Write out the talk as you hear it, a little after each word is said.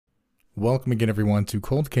Welcome again, everyone, to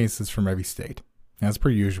Cold Cases from Every State. As per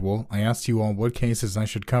usual, I asked you all what cases I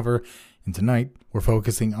should cover, and tonight we're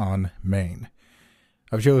focusing on Maine.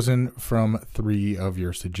 I've chosen from 3 of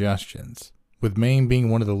your suggestions. With Maine being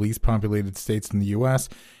one of the least populated states in the U.S.,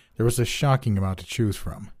 there was a shocking amount to choose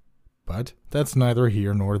from. But that's neither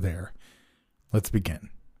here nor there. Let's begin.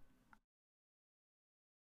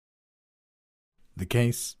 The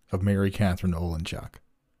case of Mary Catherine Olenchuk.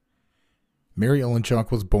 Mary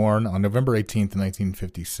Olenchuk was born on November 18,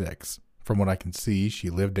 1956. From what I can see, she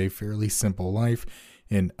lived a fairly simple life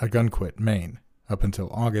in Agunquit, Maine, up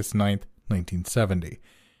until August 9, 1970,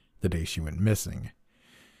 the day she went missing.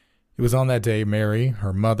 It was on that day Mary,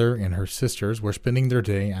 her mother, and her sisters were spending their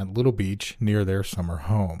day at Little Beach near their summer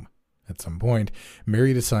home. At some point,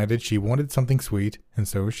 Mary decided she wanted something sweet, and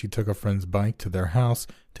so she took a friend's bike to their house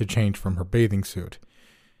to change from her bathing suit.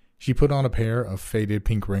 She put on a pair of faded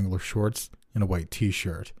pink Wrangler shorts and a white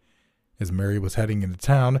t-shirt. As Mary was heading into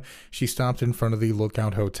town, she stopped in front of the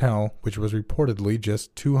Lookout Hotel, which was reportedly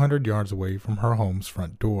just 200 yards away from her home's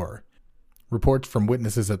front door. Reports from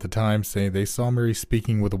witnesses at the time say they saw Mary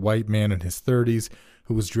speaking with a white man in his 30s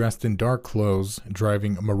who was dressed in dark clothes,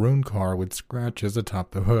 driving a maroon car with scratches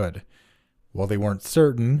atop the hood. While they weren't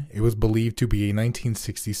certain, it was believed to be a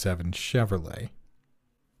 1967 Chevrolet.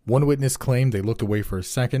 One witness claimed they looked away for a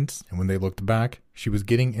second, and when they looked back, she was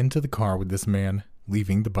getting into the car with this man,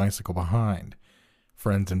 leaving the bicycle behind.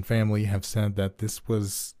 Friends and family have said that this would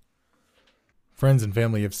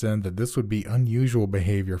be unusual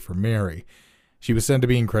behavior for Mary. She was said to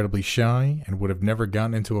be incredibly shy and would have never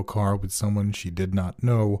gotten into a car with someone she did not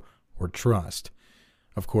know or trust.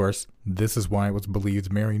 Of course, this is why it was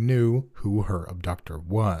believed Mary knew who her abductor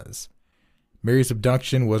was. Mary's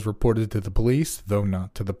abduction was reported to the police, though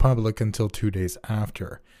not to the public until 2 days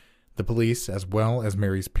after. The police, as well as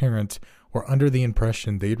Mary's parents, were under the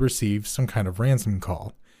impression they'd received some kind of ransom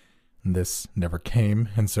call. This never came,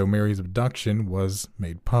 and so Mary's abduction was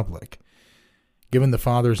made public. Given the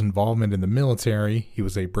father's involvement in the military, he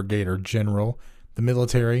was a brigadier general, the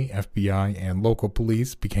military, FBI, and local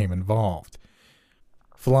police became involved.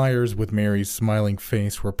 Flyers with Mary's smiling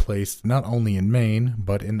face were placed not only in Maine,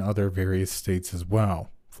 but in other various states as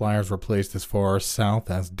well. Flyers were placed as far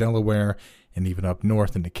south as Delaware and even up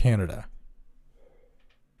north into Canada.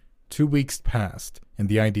 2 weeks passed, and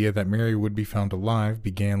the idea that Mary would be found alive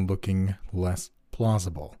began looking less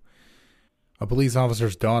plausible. A police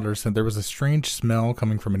officer's daughter said there was a strange smell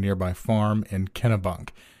coming from a nearby farm in Kennebunk,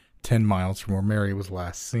 10 miles from where Mary was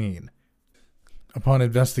last seen. Upon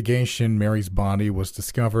investigation, Mary's body was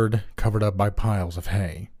discovered covered up by piles of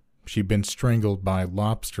hay. She'd been strangled by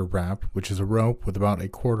lobster wrap, which is a rope with about a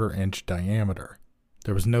 1/4 inch diameter.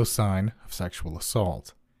 There was no sign of sexual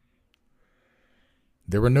assault.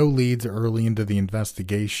 There were no leads early into the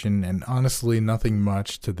investigation, and honestly nothing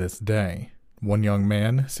much to this day. One young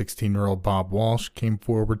man, 16-year-old Bob Walsh, came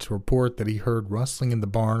forward to report that he heard rustling in the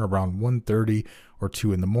barn around 1:30 or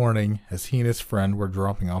 2 in the morning as he and his friend were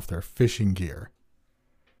dropping off their fishing gear.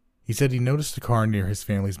 He said he noticed a car near his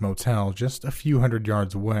family's motel just a few hundred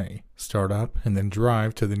yards away, start up and then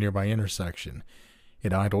drive to the nearby intersection.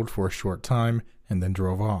 It idled for a short time and then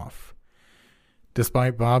drove off.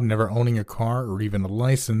 Despite Bob never owning a car or even a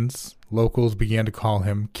license, locals began to call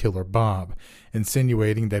him Killer Bob,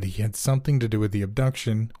 insinuating that he had something to do with the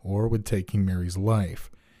abduction or with taking Mary's life.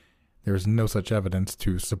 There is no such evidence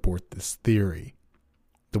to support this theory.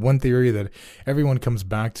 The one theory that everyone comes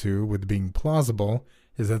back to with being plausible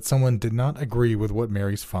is that someone did not agree with what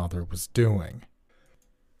Mary's father was doing.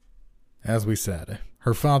 As we said,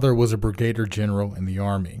 her father was a brigadier general in the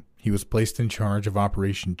Army. He was placed in charge of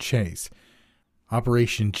Operation Chase.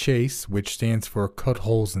 Operation Chase, which stands for Cut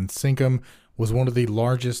Holes and Sink 'em, was one of the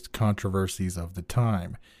largest controversies of the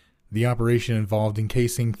time. The operation involved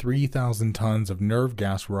encasing 3,000 tons of nerve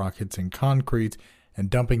gas rockets in concrete and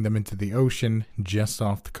dumping them into the ocean just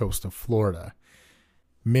off the coast of Florida.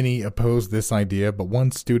 Many opposed this idea, but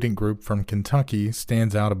one student group from Kentucky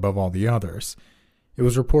stands out above all the others. It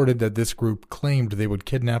was reported that this group claimed they would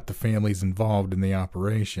kidnap the families involved in the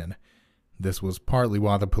operation. This was partly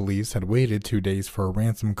why the police had waited 2 days for a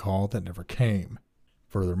ransom call that never came.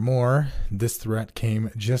 Furthermore, this threat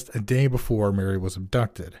came just a day before Mary was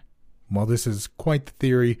abducted. While this is quite the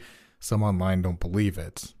theory, some online don't believe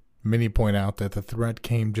it. Many point out that the threat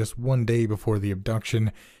came just 1 day before the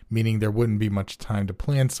abduction, meaning there wouldn't be much time to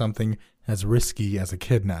plan something as risky as a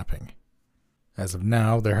kidnapping. As of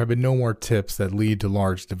now, there have been no more tips that lead to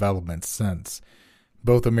large developments since.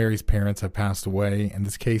 Both of Mary's parents have passed away, and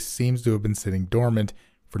this case seems to have been sitting dormant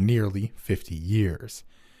for nearly 50 years.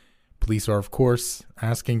 Police are, of course,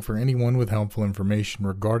 asking for anyone with helpful information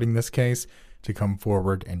regarding this case to come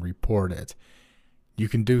forward and report it. You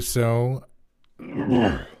can do so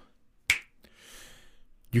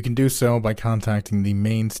by contacting the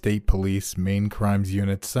Maine State Police Maine Crimes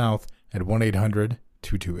Unit South at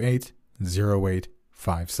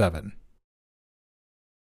 1-800-228-0857.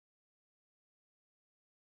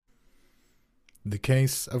 The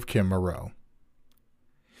case of Kim Moreau.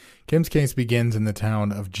 Kim's case begins in the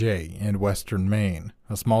town of Jay in western Maine,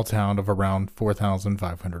 a small town of around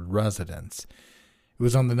 4,500 residents. It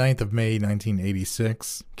was on the 9th of May,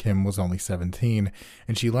 1986. Kim was only 17,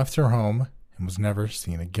 and she left her home and was never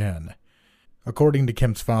seen again. According to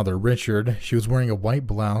Kim's father, Richard, she was wearing a white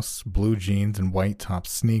blouse, blue jeans, and white top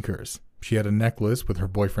sneakers. She had a necklace with her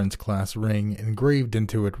boyfriend's class ring engraved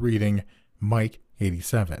into it reading, Mike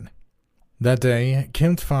 87. That day,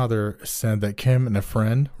 Kim's father said that Kim and a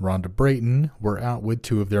friend, Rhonda Brayton, were out with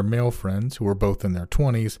two of their male friends who were both in their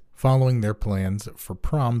 20s, following their plans for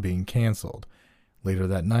prom being canceled. Later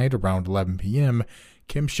that night, around 11 p.m.,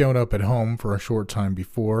 Kim showed up at home for a short time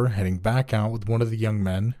before heading back out with one of the young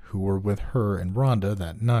men who were with her and Rhonda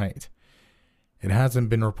that night. It hasn't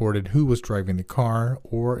been reported who was driving the car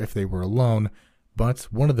or if they were alone, but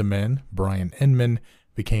one of the men, Brian Inman,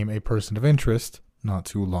 became a person of interest not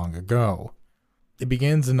too long ago. It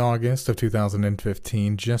begins in August of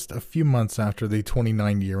 2015, just a few months after the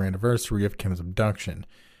 29-year anniversary of Kim's abduction.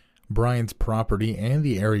 Brian's property and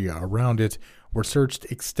the area around it were searched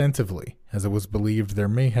extensively, as it was believed there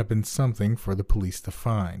may have been something for the police to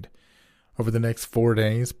find. Over the next 4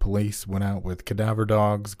 days, police went out with cadaver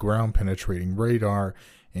dogs, ground-penetrating radar,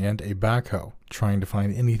 and a backhoe, trying to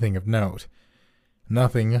find anything of note.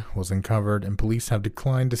 Nothing was uncovered, and police have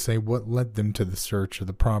declined to say what led them to the search of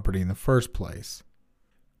the property in the first place.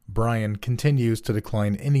 Brian continues to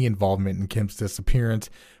decline any involvement in Kim's disappearance,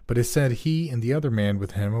 but has said he and the other man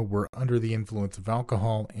with him were under the influence of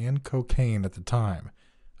alcohol and cocaine at the time.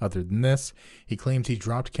 Other than this, he claims he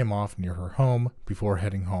dropped Kim off near her home before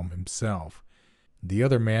heading home himself. The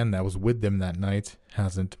other man that was with them that night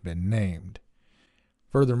hasn't been named.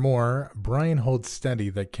 Furthermore, Brian holds steady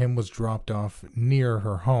that Kim was dropped off near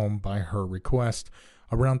her home by her request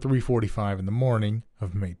around 3:45 in the morning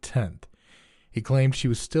of May 10th. He claimed she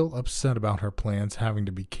was still upset about her plans having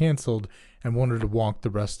to be canceled and wanted to walk the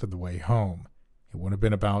rest of the way home. It would have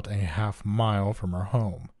been about a half-mile from her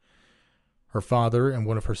home. Her father and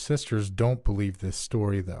one of her sisters don't believe this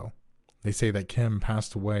story, though. They say that Kim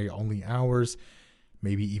passed away only hours,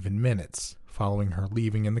 maybe even minutes, following her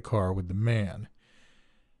leaving in the car with the man.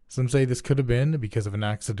 Some say this could have been because of an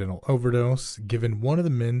accidental overdose, given one of the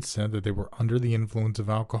men said that they were under the influence of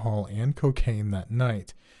alcohol and cocaine that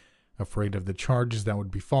night. Afraid of the charges that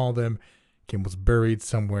would befall them, Kim was buried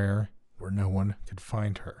somewhere where no one could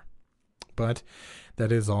find her. But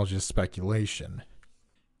that is all just speculation.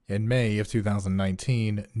 In May of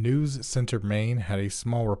 2019, News Center Maine had a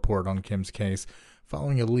small report on Kim's case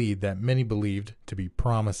following a lead that many believed to be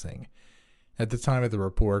promising. At the time of the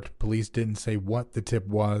report, police didn't say what the tip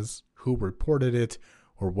was, who reported it,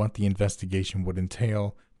 or what the investigation would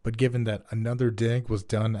entail, but given that another dig was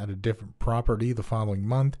done at a different property the following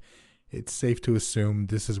month, it's safe to assume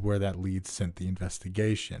this is where that lead sent the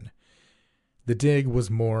investigation. The dig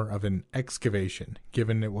was more of an excavation,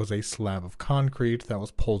 given it was a slab of concrete that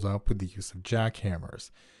was pulled up with the use of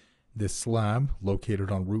jackhammers. This slab,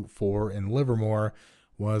 located on Route 4 in Livermore,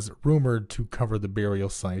 was rumored to cover the burial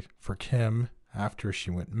site for Kim after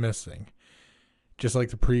she went missing. Just like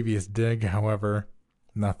the previous dig, however,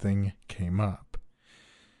 nothing came up.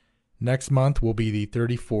 Next month will be the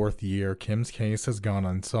 34th year Kim's case has gone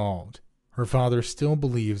unsolved. Her father still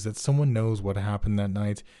believes that someone knows what happened that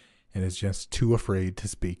night and is just too afraid to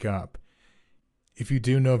speak up. If you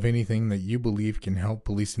do know of anything that you believe can help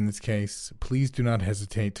police in this case, please do not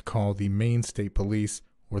hesitate to call the Maine State Police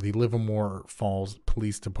or the Livermore Falls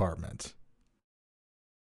Police Department.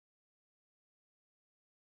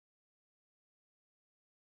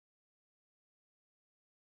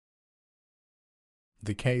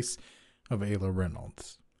 The case of Ayla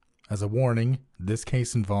Reynolds. As a warning, this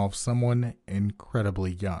case involves someone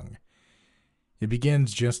incredibly young. It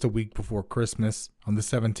begins just a week before Christmas, on the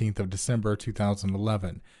 17th of December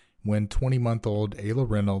 2011, when 20-month-old Ayla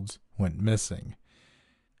Reynolds went missing.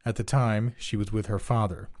 At the time, she was with her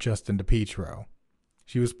father, Justin DePietro.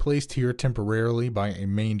 She was placed here temporarily by a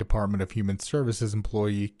Maine Department of Human Services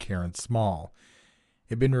employee, Karen Small.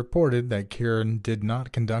 It had been reported that Karen did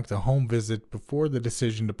not conduct a home visit before the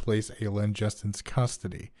decision to place Ayla in Justin's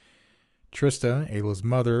custody. Trista, Ayla's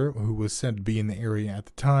mother, who was said to be in the area at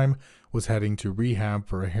the time, was heading to rehab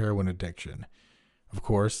for a heroin addiction. Of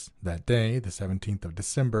course, that day, the 17th of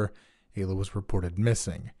December, Ayla was reported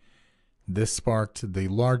missing. This sparked the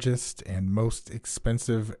largest and most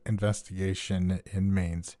expensive investigation in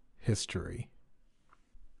Maine's history.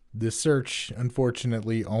 The search,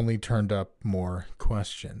 unfortunately, only turned up more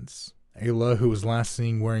questions. Ayla, who was last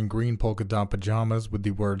seen wearing green polka dot pajamas with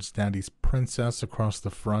the words "Daddy's Princess" across the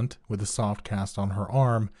front with a soft cast on her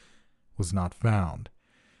arm, was not found.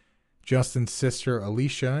 Justin's sister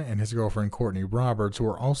Alicia and his girlfriend Courtney Roberts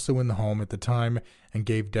were also in the home at the time and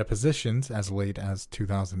gave depositions as late as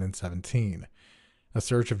 2017. A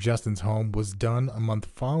search of Justin's home was done a month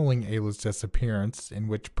following Ayla's disappearance, in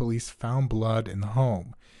which police found blood in the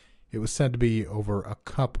home. It was said to be over a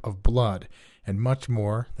cup of blood, and much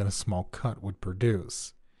more than a small cut would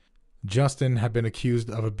produce. Justin had been accused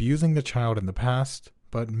of abusing the child in the past,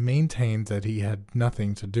 but maintained that he had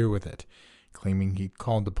nothing to do with it, claiming he'd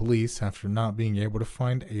called the police after not being able to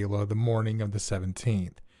find Ayla the morning of the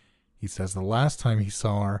 17th. He says the last time he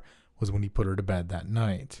saw her was when he put her to bed that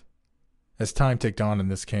night. As time ticked on in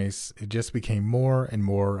this case, it just became more and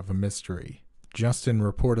more of a mystery. Justin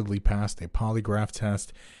reportedly passed a polygraph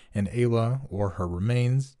test, and Ayla, or her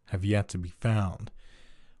remains, have yet to be found.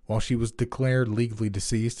 While she was declared legally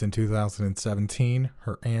deceased in 2017,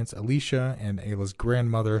 her aunt Alicia and Ayla's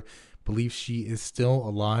grandmother believe she is still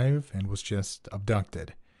alive and was just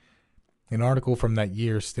abducted. An article from that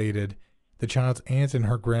year stated, "The child's aunt and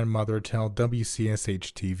her grandmother tell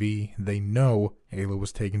WCSH-TV they know Ayla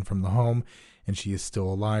was taken from the home and she is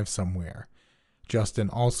still alive somewhere. Justin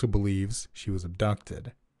also believes she was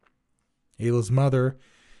abducted." Ayla's mother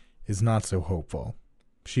is not so hopeful.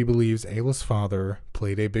 She believes Ayla's father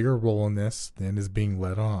played a bigger role in this than is being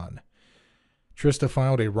let on. Trista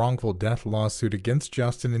filed a wrongful death lawsuit against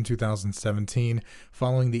Justin in 2017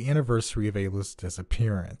 following the anniversary of Ayla's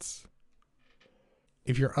disappearance.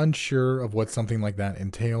 If you're unsure of what something like that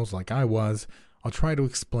entails, like I was, I'll try to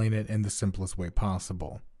explain it in the simplest way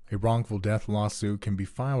possible. A wrongful death lawsuit can be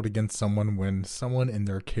filed against someone when someone in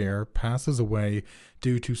their care passes away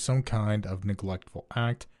due to some kind of neglectful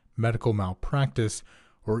act, medical malpractice,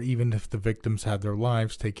 or even if the victims had their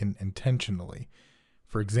lives taken intentionally.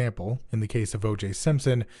 For example, in the case of O.J.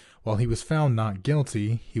 Simpson, while he was found not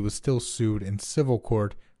guilty, he was still sued in civil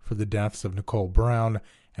court for the deaths of Nicole Brown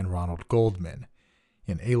and Ronald Goldman.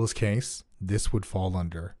 In Ayla's case, this would fall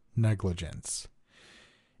under negligence.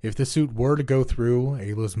 If the suit were to go through,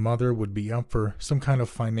 Ayla's mother would be up for some kind of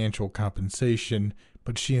financial compensation,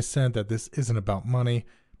 but she has said that this isn't about money,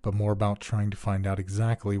 but more about trying to find out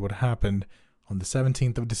exactly what happened on the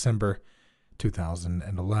 17th of December,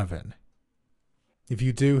 2011. If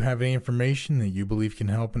you do have any information that you believe can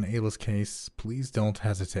help in Ayla's case, please don't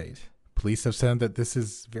hesitate. Police have said that this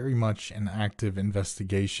is very much an active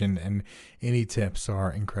investigation and any tips are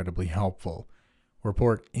incredibly helpful.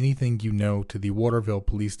 Report anything you know to the Waterville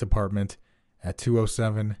Police Department at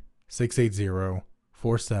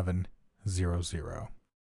 207-680-4700.